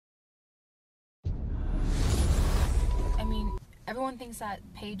Everyone thinks that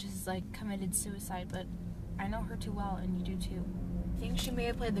Paige has like committed suicide, but I know her too well, and you do too. I think she may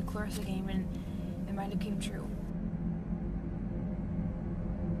have played the Clarissa game, and it might have came true.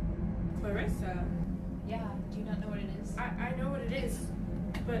 Clarissa? Yeah, do you not know what it is? I know what it is,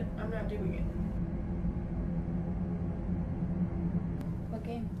 but I'm not doing it. What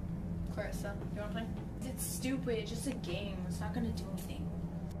game? Clarissa, you wanna play? It's stupid, it's just a game. It's not gonna do anything.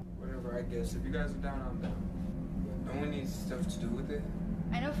 Whatever, I guess. If you guys are down, I'm down. But no one needs stuff to do with it.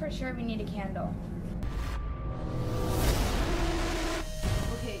 I know for sure we need a candle.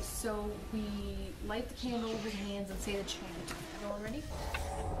 Okay, so we light the candle with his hands and say the chant. Everyone ready?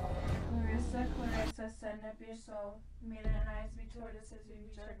 Clarissa, Clarissa, send up your soul. May thine eyes be toward us as we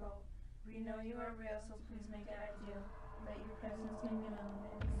reach our goal. We know you are real, so please make it ideal. Let your presence be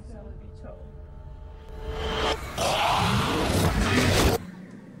known, and so it be told.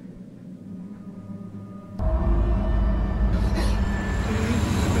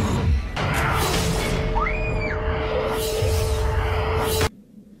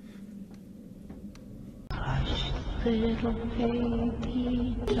 Hush, little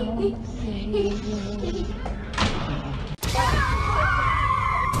baby, don't say a word.